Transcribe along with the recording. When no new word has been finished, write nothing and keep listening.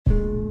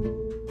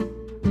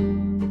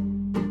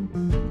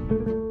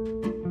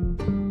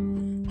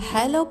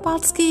Hello,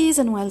 Potskis,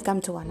 and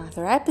welcome to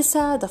another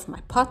episode of my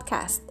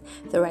podcast.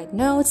 The Red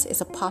Notes is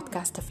a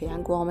podcast of a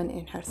young woman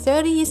in her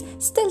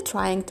 30s still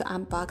trying to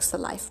unbox the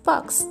life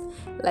box.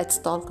 Let's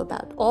talk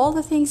about all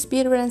the things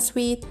bitter and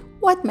sweet,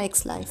 what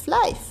makes life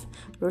life.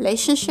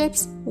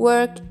 Relationships,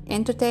 work,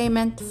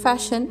 entertainment,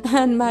 fashion,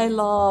 and my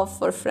love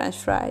for French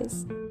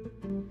fries.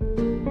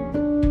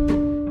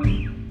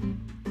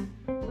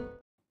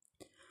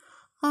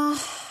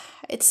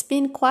 It's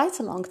been quite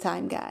a long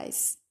time,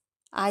 guys.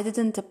 I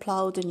didn't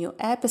upload a new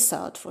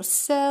episode for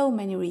so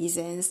many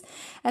reasons,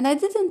 and I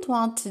didn't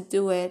want to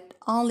do it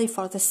only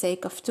for the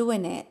sake of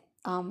doing it.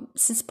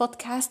 Since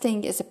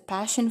podcasting is a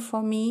passion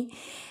for me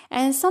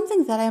and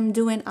something that I'm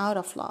doing out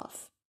of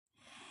love.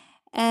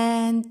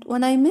 And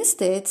when I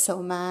missed it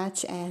so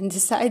much and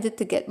decided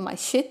to get my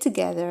shit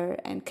together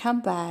and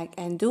come back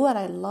and do what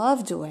I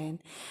love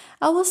doing,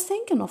 I was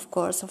thinking, of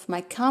course, of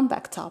my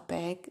comeback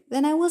topic.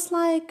 Then I was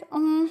like,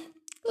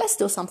 let's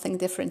do something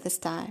different this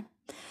time.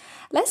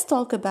 Let's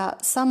talk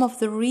about some of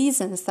the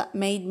reasons that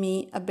made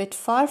me a bit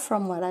far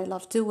from what I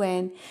love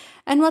doing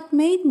and what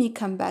made me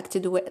come back to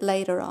do it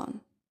later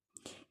on.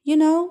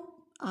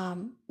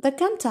 There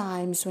come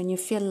times when you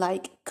feel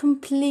like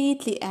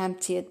completely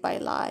emptied by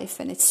life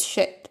and it's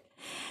shit.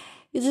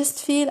 You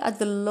just feel at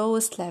the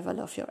lowest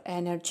level of your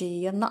energy.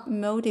 You're not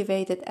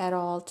motivated at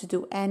all to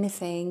do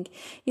anything.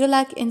 You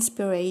lack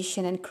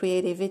inspiration and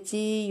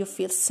creativity. You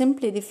feel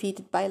simply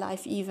defeated by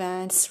life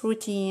events,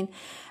 routine,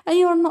 and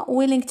you're not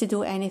willing to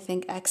do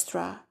anything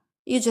extra.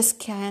 You just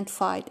can't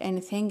fight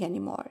anything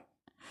anymore.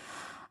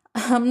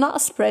 I'm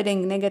not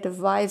spreading negative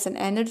vibes and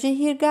energy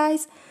here,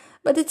 guys,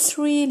 but it's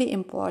really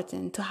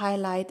important to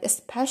highlight,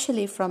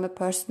 especially from a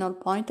personal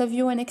point of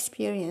view and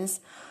experience,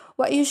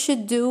 what you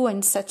should do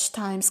when such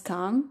times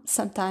come,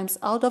 sometimes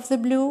out of the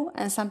blue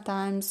and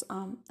sometimes,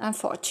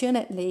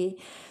 unfortunately,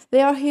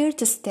 they are here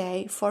to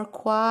stay for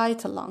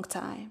quite a long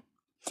time.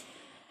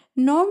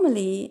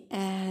 Normally,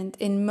 and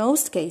in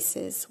most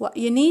cases, what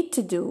you need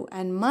to do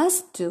and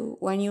must do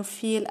when you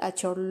feel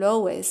at your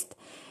lowest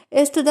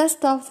is to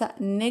dust off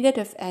that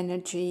negative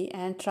energy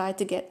and try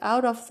to get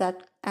out of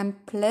that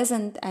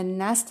unpleasant and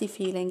nasty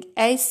feeling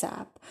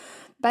ASAP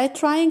by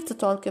trying to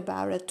talk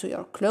about it to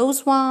your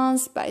close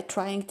ones, by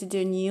trying to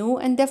do new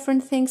and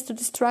different things to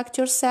distract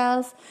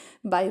yourself,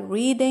 by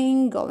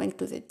reading, going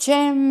to the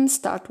gym,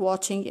 start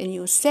watching a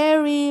new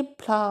series,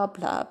 blah,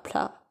 blah,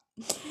 blah.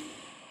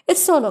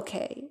 It's all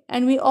okay,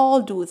 and we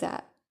all do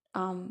that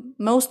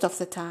most of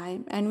the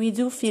time, and we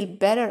do feel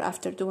better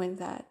after doing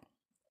that.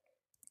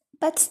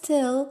 But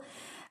still,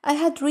 I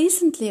had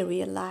recently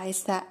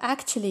realized that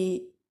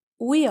actually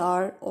we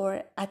are,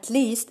 or at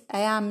least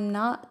I am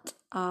not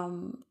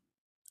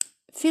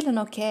feeling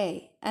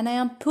okay, and I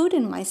am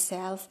putting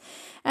myself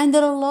under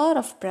a lot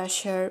of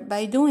pressure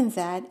by doing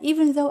that,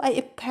 even though I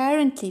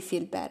apparently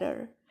feel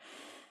better.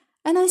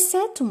 And I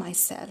said to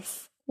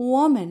myself,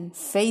 woman,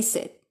 face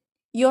it,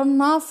 you're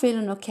not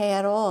feeling okay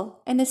at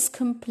all, and it's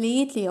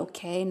completely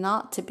okay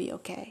not to be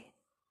okay.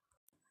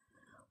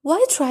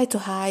 Why try to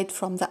hide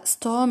from that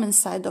storm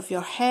inside of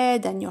your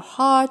head and your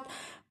heart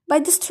by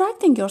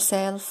distracting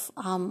yourself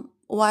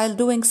while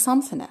doing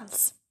something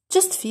else?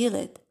 Just feel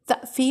it.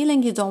 That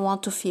feeling you don't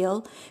want to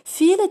feel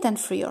it and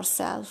free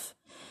yourself.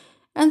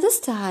 And this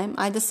time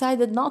I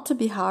decided not to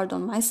be hard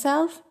on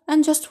myself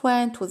and just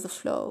went with the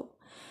flow.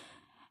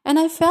 And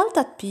I felt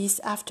at peace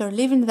after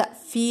living that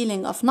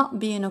feeling of not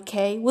being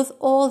okay with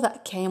all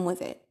that came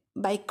with it.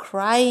 By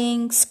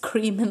crying,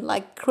 screaming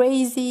like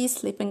crazy,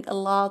 sleeping a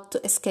lot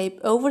to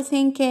escape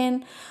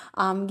overthinking,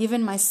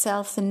 giving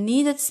myself the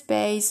needed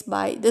space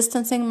by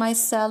distancing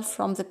myself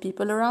from the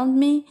people around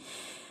me.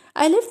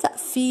 I lived that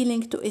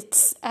feeling to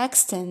its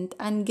extent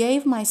and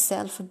gave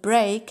myself a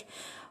break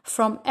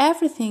from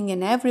everything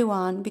and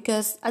everyone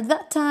because at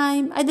that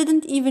time I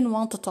didn't even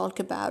want to talk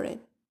about it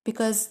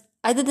because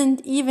I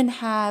didn't even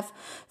have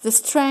the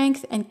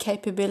strength and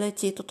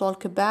capability to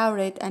talk about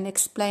it and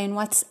explain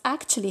what's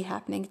actually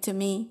happening to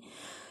me.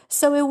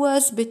 So it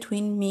was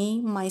between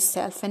me,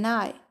 myself, and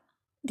I,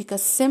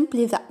 because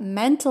simply that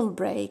mental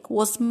break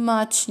was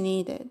much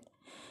needed.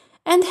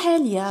 And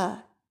hell yeah,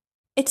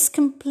 it's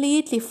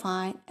completely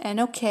fine and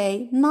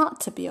okay not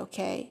to be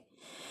okay.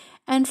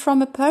 And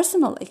from a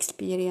personal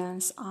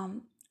experience,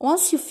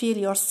 once you feel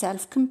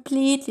yourself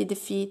completely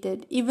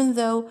defeated, even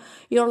though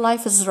your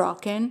life is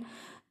rocking,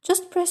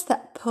 just press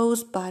that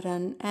pause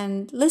button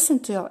and listen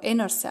to your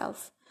inner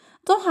self.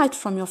 Don't hide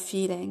from your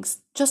feelings.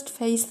 Just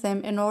face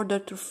them in order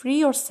to free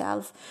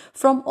yourself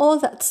from all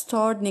that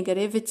stored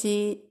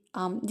negativity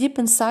deep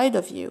inside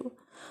of you.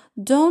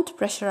 Don't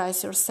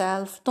pressurize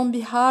yourself. Don't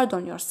be hard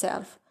on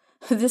yourself.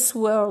 This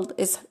world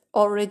is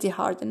already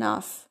hard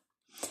enough.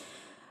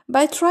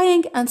 By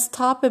trying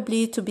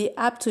unstoppably to be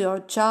up to your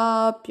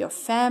job, your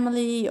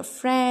family, your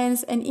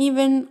friends, and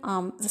even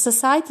the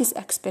society's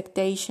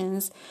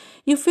expectations,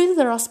 you feel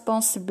the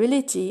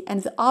responsibility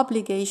and the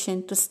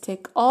obligation to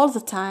stick all the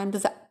time to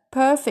that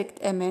perfect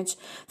image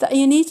that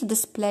you need to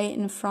display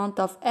in front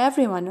of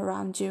everyone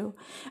around you.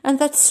 And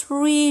that's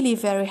really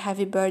very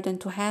heavy burden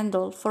to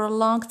handle for a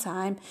long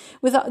time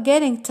without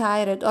getting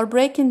tired or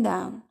breaking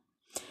down.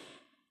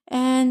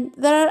 And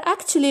there are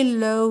actually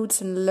loads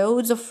and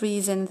loads of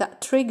reasons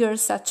that trigger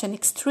such an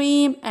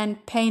extreme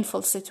and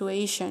painful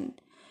situation,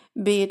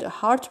 be it a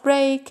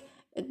heartbreak,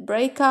 a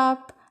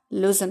breakup,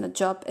 losing a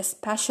job,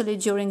 especially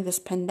during this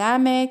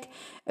pandemic,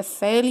 a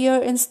failure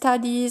in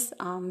studies,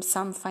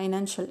 some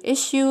financial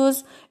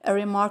issues, a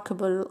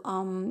remarkable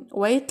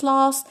weight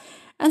loss,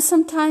 and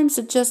sometimes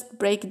you just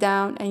break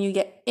down and you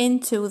get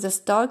into this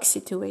dark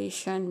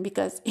situation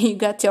because you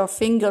got your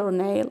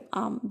fingernail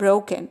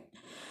broken.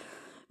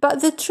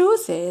 But the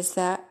truth is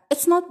that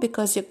it's not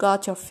because you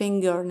got your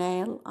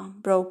fingernail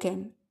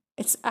broken.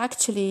 It's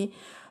actually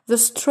the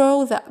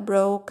straw that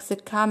broke the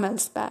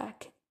camel's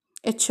back.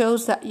 It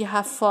shows that you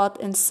have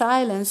fought in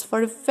silence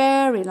for a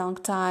very long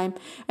time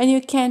and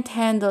you can't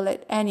handle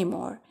it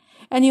anymore.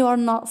 And you are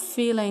not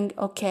feeling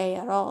okay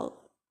at all.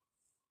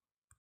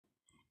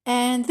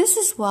 And this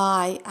is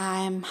why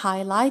I'm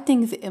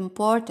highlighting the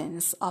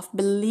importance of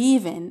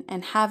believing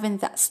and having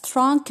that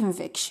strong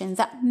conviction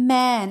that,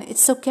 man,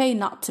 it's okay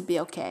not to be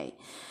okay.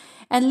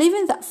 And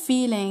leaving that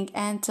feeling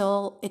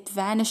until it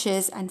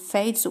vanishes and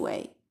fades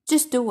away.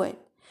 Just do it.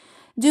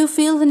 Do you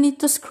feel the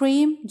need to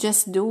scream?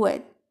 Just do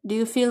it. Do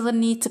you feel the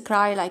need to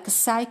cry like a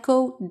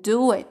psycho?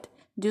 Do it.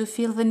 Do you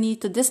feel the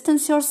need to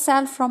distance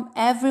yourself from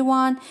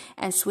everyone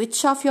and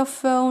switch off your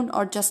phone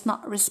or just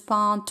not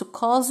respond to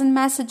calls and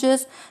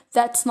messages?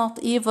 That's not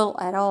evil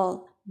at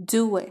all.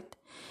 Do it.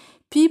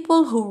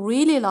 People who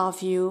really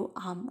love you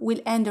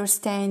will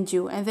understand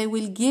you and they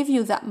will give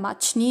you that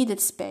much needed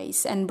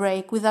space and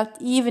break without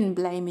even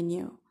blaming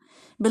you.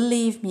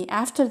 Believe me,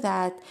 after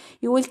that,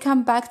 you will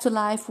come back to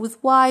life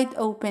with wide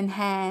open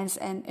hands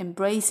and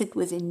embrace it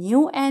with a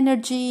new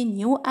energy,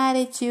 new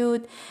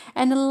attitude,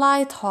 and a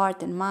light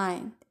heart and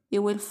mind.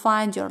 You will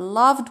find your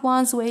loved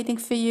ones waiting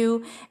for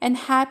you and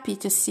happy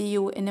to see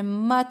you in a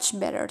much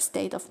better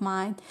state of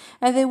mind,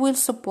 and they will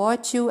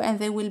support you and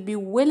they will be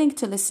willing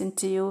to listen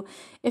to you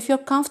if you're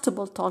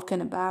comfortable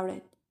talking about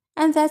it.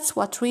 And that's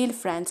what real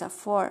friends are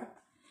for.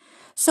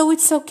 So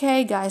it's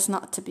okay, guys,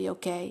 not to be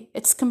okay.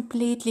 It's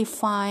completely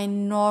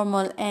fine,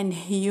 normal, and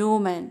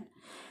human.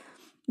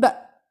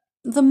 But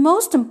the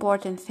most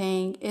important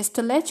thing is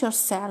to let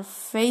yourself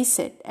face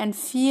it and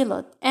feel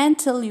it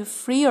until you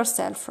free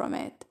yourself from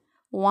it.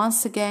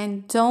 Once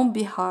again, don't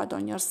be hard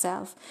on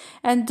yourself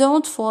and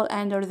don't fall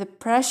under the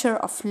pressure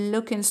of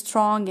looking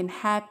strong and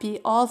happy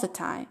all the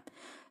time.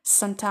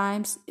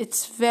 Sometimes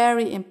it's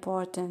very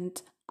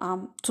important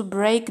to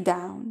break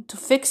down, to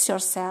fix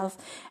yourself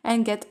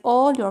and get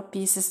all your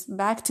pieces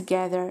back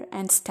together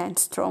and stand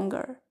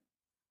stronger.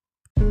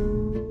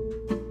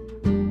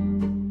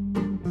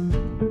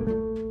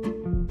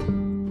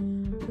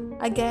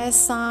 I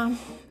guess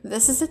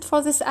this is it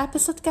for this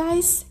episode,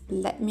 guys.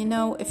 Let me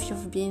know if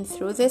you've been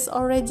through this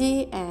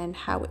already and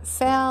how it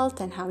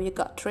felt and how you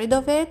got rid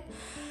of it.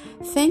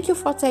 Thank you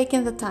for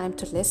taking the time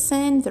to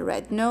listen. The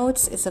Red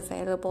Notes is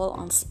available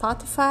on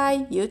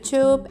Spotify,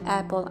 YouTube,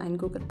 Apple and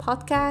Google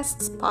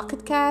Podcasts,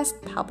 Pocket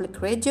Cast, Public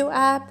Radio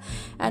app,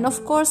 and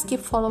of course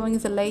keep following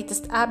the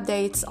latest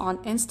updates on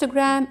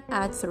Instagram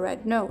at The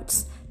Red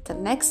Notes. Till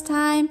next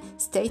time,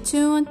 stay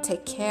tuned,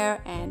 take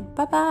care, and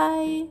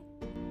bye-bye.